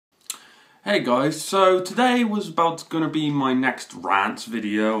Hey guys, so today was about going to be my next Rants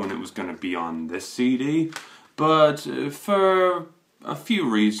video and it was going to be on this CD, but for a few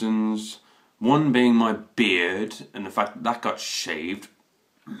reasons, one being my beard and the fact that got shaved,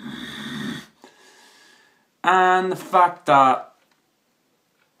 and the fact that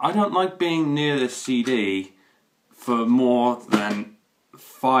I don't like being near this CD for more than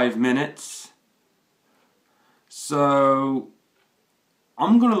 5 minutes, so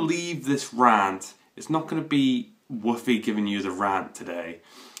I'm going to leave this rant. It's not going to be Woofie giving you the rant today.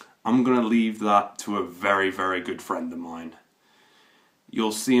 I'm going to leave that to a very, very good friend of mine.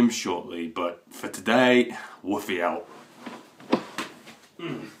 You'll see him shortly, but for today, Woofie out.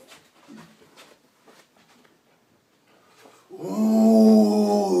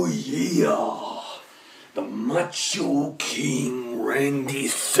 Oh yeah, the Macho King Randy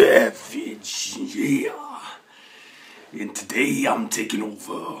Savage, yeah. And today I'm taking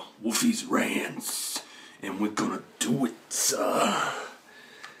over Woofie's Rants, and we're gonna do it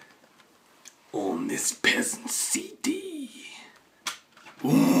on this peasant CD.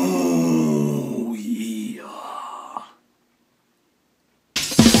 Oh yeah.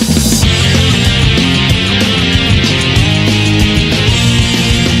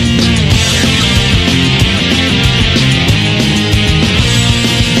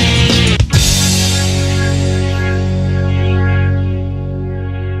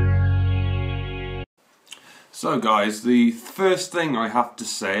 So guys, the first thing I have to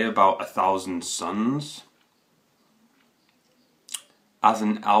say about 1,000 Suns, as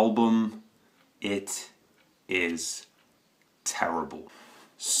an album, it is terrible.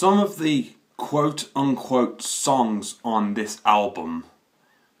 Some of the quote-unquote songs on this album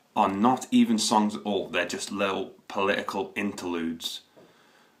are not even songs at all, they're just little political interludes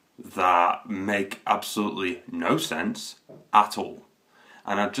that make absolutely no sense at all.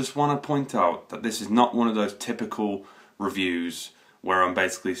 And I just want to point out that this is not one of those typical reviews where I'm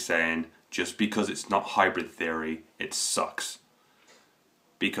basically saying just because it's not Hybrid Theory, it sucks.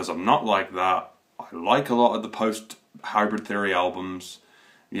 Because I'm not like that. I like a lot of the post-Hybrid Theory albums.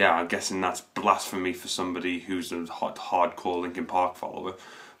 Yeah, I'm guessing that's blasphemy for somebody who's a hardcore Linkin Park follower.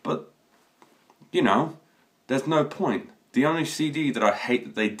 But, you know, there's no point. The only CD that I hate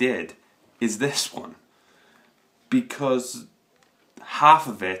that they did is this one. Because half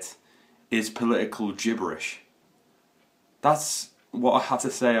of it is political gibberish. That's what I had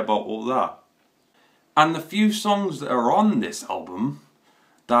to say about all that. And the few songs that are on this album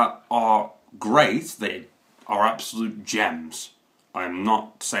that are great, they are absolute gems. I'm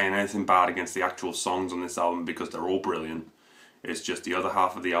not saying anything bad against the actual songs on this album because they're all brilliant. It's just the other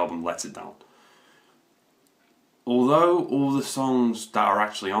half of the album lets it down. Although all the songs that are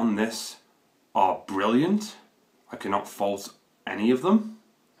actually on this are brilliant, I cannot fault any of them,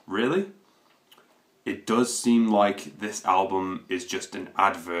 really. It does seem like this album is just an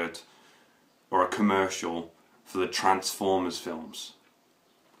advert or a commercial for the Transformers films.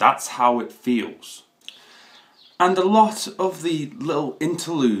 That's how it feels. And a lot of the little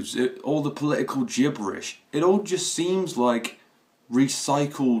interludes, all the political gibberish, it all just seems like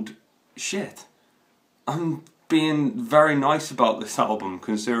recycled shit. I'm being very nice about this album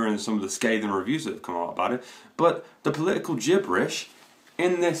considering some of the scathing reviews that have come out about it, but the political gibberish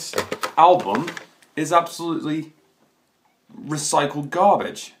in this album is absolutely recycled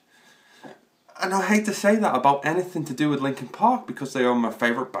garbage. And I hate to say that about anything to do with Linkin Park because they are my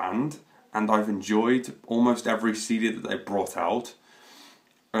favourite band and I've enjoyed almost every CD that they brought out,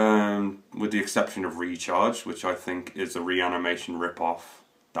 with the exception of Recharge, which I think is a Reanimation rip-off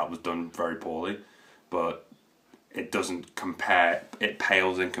that was done very poorly, but it doesn't compare, it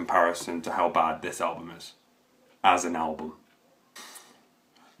pales in comparison to how bad this album is, as an album.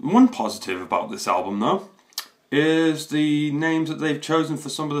 One positive about this album though, is the names that they've chosen for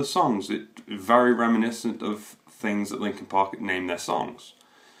some of the songs. It's very reminiscent of things that Linkin Park named their songs.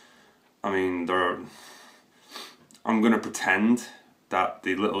 I mean, I'm going to pretend that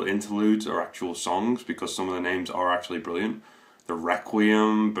the little interludes are actual songs because some of the names are actually brilliant. The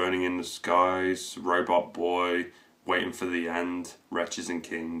Requiem, Burning in the Skies, Robot Boy, Waiting for the End, Wretches and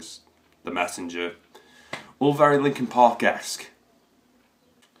Kings, The Messenger. All very Linkin Park-esque.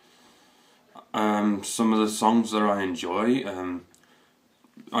 Some of the songs that I enjoy,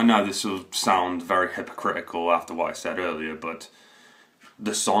 I know this will sound very hypocritical after what I said earlier, but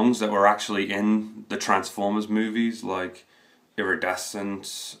the songs that were actually in the Transformers movies, like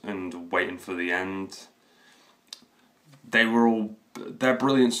Iridescent and Waiting for the End, they're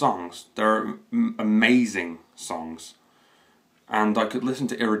brilliant songs. They're amazing songs. And I could listen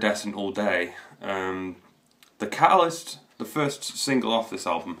to Iridescent all day. The Catalyst the first single off this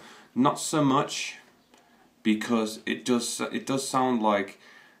album, not so much, because it does sound like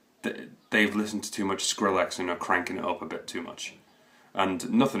they've listened to too much Skrillex and are cranking it up a bit too much.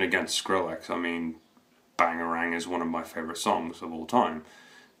 And nothing against Skrillex, I mean, Bangarang is one of my favourite songs of all time,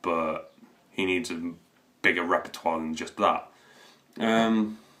 but he needs a bigger repertoire than just that.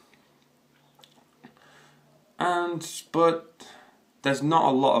 But there's not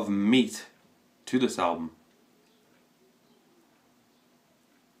a lot of meat to this album.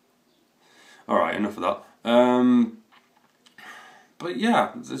 Alright, enough of that. But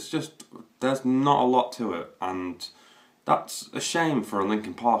yeah, there's not a lot to it, and that's a shame for a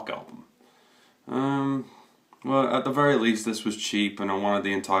Linkin Park album. Well, at the very least, this was cheap, and I wanted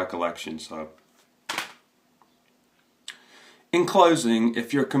the entire collection, so. In closing,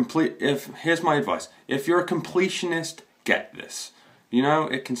 here's my advice. If you're a completionist, get this. You know,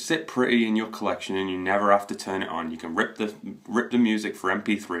 it can sit pretty in your collection and you never have to turn it on. You can rip the music for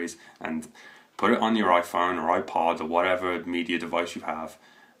MP3s and put it on your iPhone or iPod or whatever media device you have,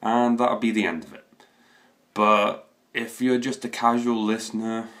 and that'll be the end of it. But if you're just a casual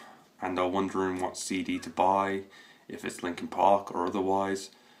listener and are wondering what CD to buy, if it's Linkin Park or otherwise,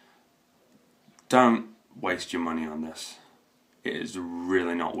 don't waste your money on this. It is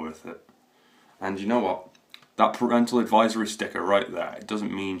really not worth it. And you know what? That parental advisory sticker right there, it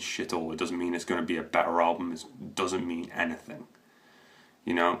doesn't mean shit all. It doesn't mean it's going to be a better album. It doesn't mean anything.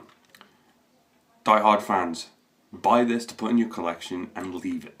 You know? Die-hard fans, buy this to put in your collection and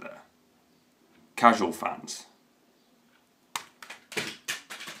leave it there. Casual fans,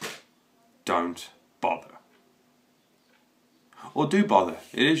 don't bother. Or do bother.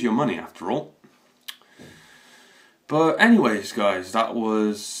 It is your money after all. But anyways, guys, that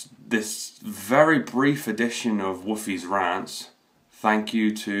was this very brief edition of Woofie's Rants. Thank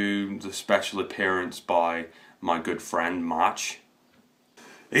you to the special appearance by my good friend March.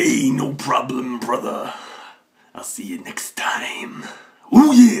 Hey, no problem, brother. I'll see you next time.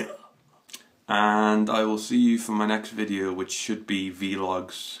 Ooh yeah! And I will see you for my next video, which should be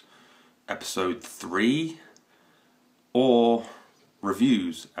Vlogs episode 3 or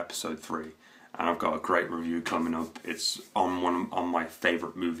Reviews episode 3. And I've got a great review coming up. It's on my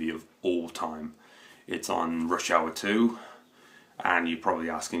favourite movie of all time. It's on Rush Hour 2. And you're probably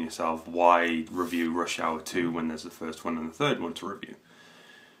asking yourself, why review Rush Hour 2 when there's the first one and the third one to review?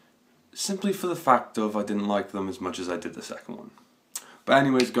 Simply for the fact of I didn't like them as much as I did the second one. But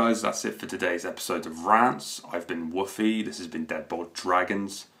anyways, guys, that's it for today's episode of Rants. I've been Woofie. This has been Deadbolt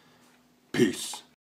Dragons. Peace.